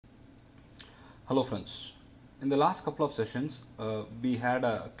Hello friends. In the last couple of sessions, we had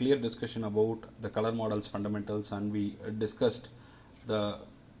a clear discussion about the color models fundamentals, and we discussed the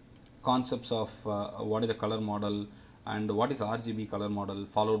concepts of what is a color model and what is RGB color model,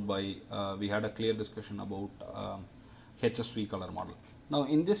 followed by we had a clear discussion about HSV color model. Now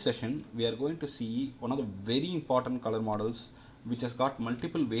in this session, we are going to see one of the very important color models which has got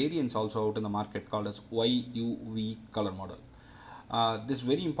multiple variants also out in the market, called as YUV color model. This is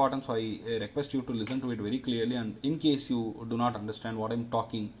very important, so I request you to listen to it very clearly, and in case you do not understand what I am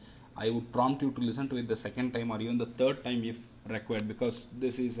talking, I would prompt you to listen to it the second time or even the third time if required, because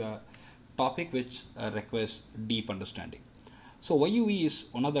this is a topic which requires deep understanding. So YUV is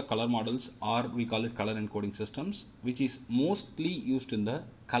one of the color models, or we call it color encoding systems, which is mostly used in the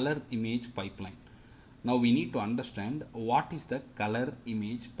color image pipeline. Now we need to understand what is the color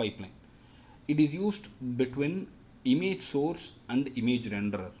image pipeline. It is used between image source and image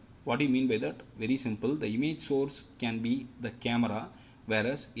renderer. What do you mean by that? Very simple. The image source can be the camera,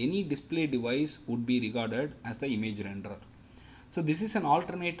 whereas any display device would be regarded as the image renderer. So this is an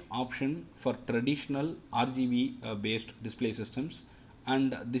alternate option for traditional RGB based display systems,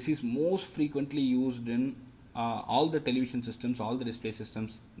 and this is most frequently used in all the television systems, all the display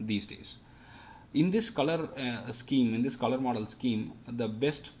systems these days. In this color scheme, in this color model scheme, the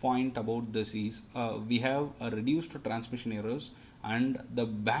best point about this is we have reduced transmission errors, and the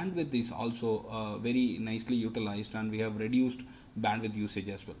bandwidth is also very nicely utilized, and we have reduced bandwidth usage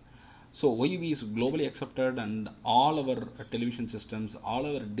as well. So YUV is globally accepted, and all our television systems, all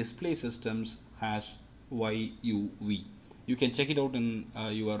our display systems has YUV. You can check it out in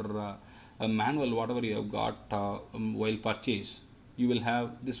your manual, whatever you have got while purchase. You will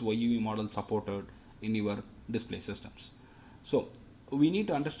have this YUV model supported in your display systems. So we need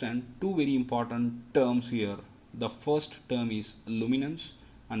to understand two very important terms here. The first term is luminance,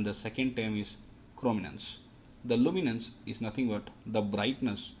 and the second term is chrominance. The luminance is nothing but the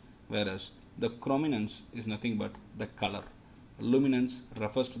brightness, whereas the chrominance is nothing but the color. Luminance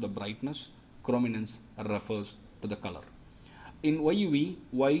refers to the brightness, chrominance refers to the color. In YUV,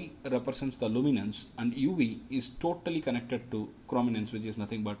 Y represents the luminance, and UV is totally connected to chrominance, which is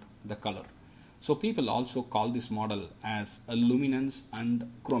nothing but the color. So people also call this model as a luminance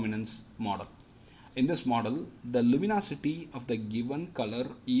and chrominance model. In this model, the luminosity of the given color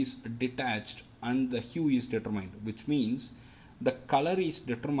is detached and the hue is determined, which means the color is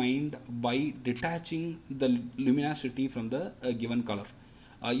determined by detaching the luminosity from the given color.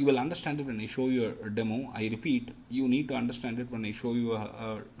 You will understand it when I show you a demo. I repeat, you need to understand it when I show you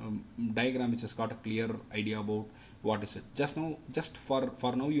a diagram which has got a clear idea about what is it. Just for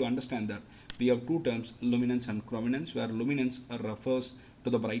now, you understand that we have two terms, luminance and chrominance, where luminance refers to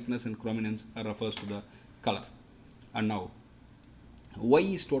the brightness and chrominance refers to the color. And now, Y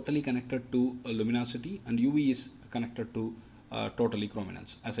is totally connected to luminosity, and UV is connected to totally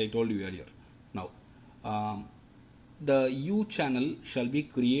chrominance, as I told you earlier. Now, the U channel shall be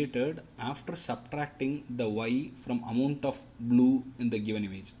created after subtracting the Y from amount of blue in the given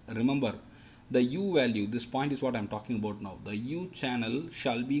image. Remember, the U value, this point is what I am talking about now. The U channel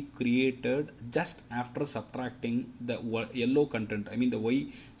shall be created just after subtracting the yellow content, I mean the Y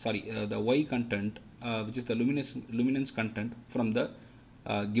content, which is the luminance content from the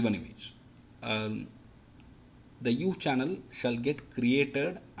given image. The U channel shall get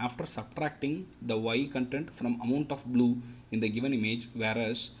created after subtracting the Y content from amount of blue in the given image,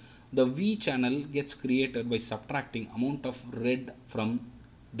 whereas the V channel gets created by subtracting amount of red from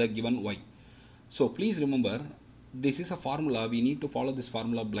the given Y. So please remember, this is a formula. We need to follow this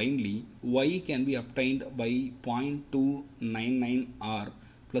formula blindly. Y can be obtained by 0.299R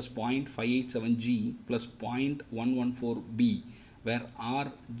plus 0.587G plus 0.114B, where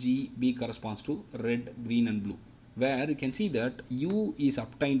R, G, B corresponds to red, green and blue, where you can see that U is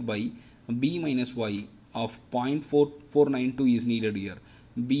obtained by B minus Y of 0.4492 is needed here.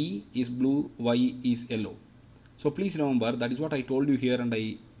 B is blue, Y is yellow. So please remember, that is what I told you here, and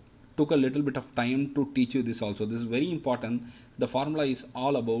I took a little bit of time to teach you this also. This is very important. The formula is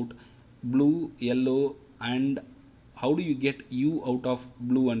all about blue, yellow, and how do you get U out of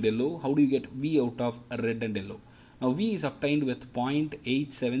blue and yellow? How do you get V out of red and yellow? Now V is obtained with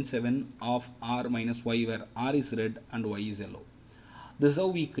 0.877 of R minus Y, where R is red and Y is yellow. This is how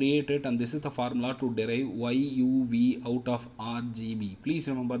we create it, and this is the formula to derive YUV out of RGB. Please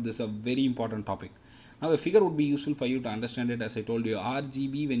remember, this is a very important topic. Now a figure would be useful for you to understand it. As I told you,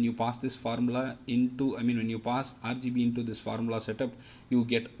 RGB, when you pass this formula into, when you pass RGB into this formula setup, you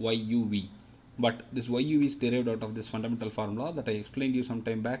get YUV. But this YUV is derived out of this fundamental formula that I explained you some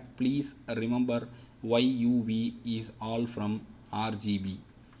time back. Please remember, YUV is all from RGB.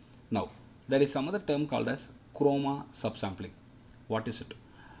 Now, There is some other term called as Chroma Subsampling. What is it?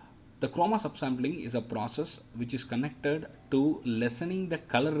 The Chroma Subsampling is a process which is connected to lessening the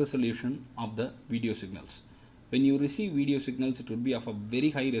color resolution of the video signals. When you receive video signals, it would be of a very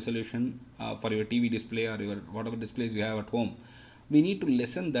high resolution for your TV display or your whatever displays you have at home. We need to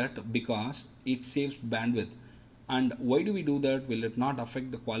lessen that because it saves bandwidth. And why do we do that? Will it not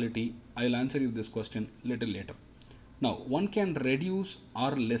affect the quality? I will answer you this question little later. Now, one can reduce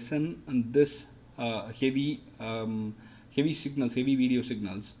or lessen this heavy signals, heavy video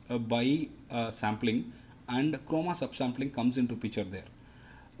signals by sampling, and Chroma subsampling comes into picture there.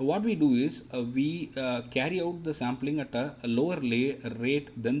 What we do is we carry out the sampling at a lower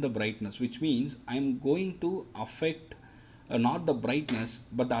rate than the brightness, which means I am going to affect not the brightness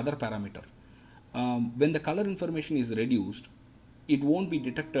but the other parameter. When the color information is reduced, it won't be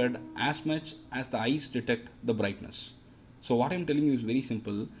detected as much as the eyes detect the brightness. So what I am telling you is very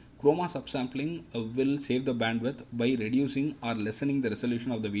simple. Chroma subsampling will save the bandwidth by reducing or lessening the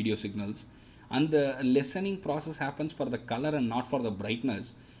resolution of the video signals, and the lessening process happens for the color and not for the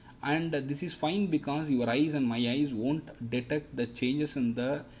brightness. And this is fine because your eyes and my eyes won't detect the changes in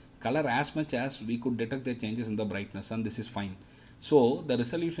the color as much as we could detect the changes in the brightness, and this is fine. So the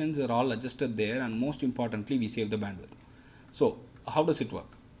resolutions are all adjusted there, and most importantly we save the bandwidth. So how does it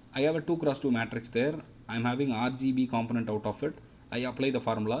work? I have a 2x2 matrix there. I am having RGB component out of it. I apply the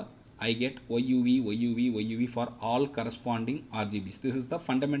formula. I get YUV, YUV, YUV for all corresponding RGBs. This is the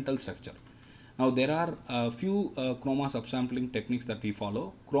fundamental structure. Now there are a few Chroma subsampling techniques that we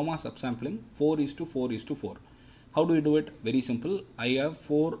follow. Chroma subsampling 4:4:4. How do we do it? Very simple. I have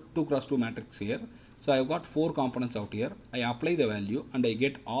 4 2x2 matrix here. So I have got 4 components out here. I apply the value and I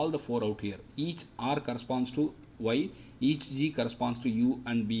get all the 4 out here. Each R corresponds to Y, each G corresponds to U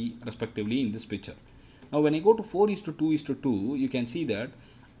and B respectively in this picture. Now when I go to 4:2:2, you can see that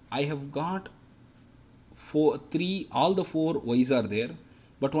I have got all the 4 Y's are there,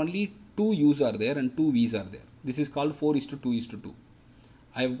 but only 2 U's are there and 2 V's are there. This is called 4:2:2.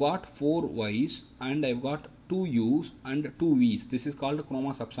 I have got 4 Y's and I have got 2 U's and 2 V's. This is called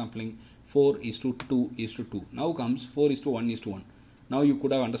Chroma subsampling 4:2:2. Now comes 4:1:1. Now you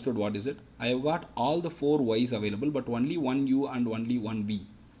could have understood what is it. I have got all the 4 Y's available, but only 1 U and only 1 V.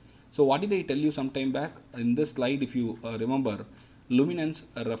 So what did I tell you some time back? In this slide, if you remember, luminance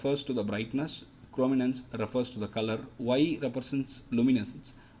refers to the brightness, chrominance refers to the color, Y represents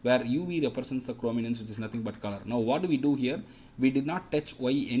luminance, where UV represents the chrominance, which is nothing but color. Now what do we do here? We did not touch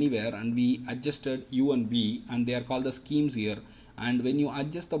Y anywhere and we adjusted U and V, and they are called the schemes here. And when you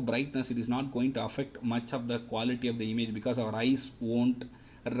adjust the brightness, it is not going to affect much of the quality of the image because our eyes won't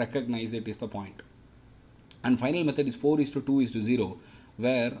recognize it, is the point. And final method is 4:2:0,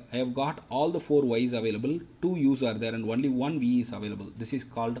 where I have got all the 4 Y's available, 2 U's are there and only 1 V is available. This is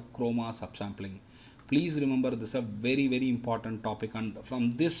called Chroma subsampling. Please remember, this is a very, very important topic, and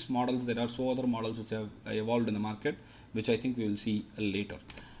from this models there are so other models which have evolved in the market, which I think we will see later.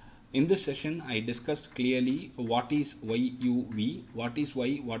 In this session, I discussed clearly what is YUV, what is Y,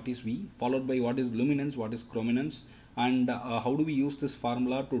 what is V, followed by what is luminance, what is chrominance, and how do we use this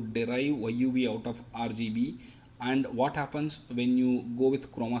formula to derive YUV out of RGB, and what happens when you go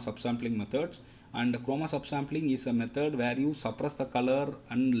with Chroma subsampling methods. And Chroma subsampling is a method where you suppress the color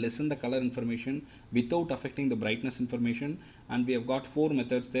and lessen the color information without affecting the brightness information. And we have got 4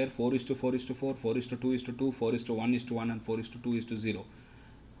 methods there: 4:4:4, 4:2:2, 4:1:1, and 4:2:0.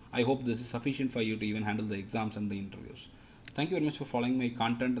 I hope this is sufficient for you to even handle the exams and the interviews. Thank you very much for following my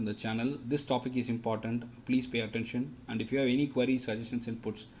content on the channel. This topic is important. Please pay attention. And if you have any queries, suggestions,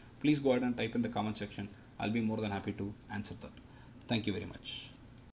 inputs, please go ahead and type in the comment section. I'll be more than happy to answer that. Thank you very much.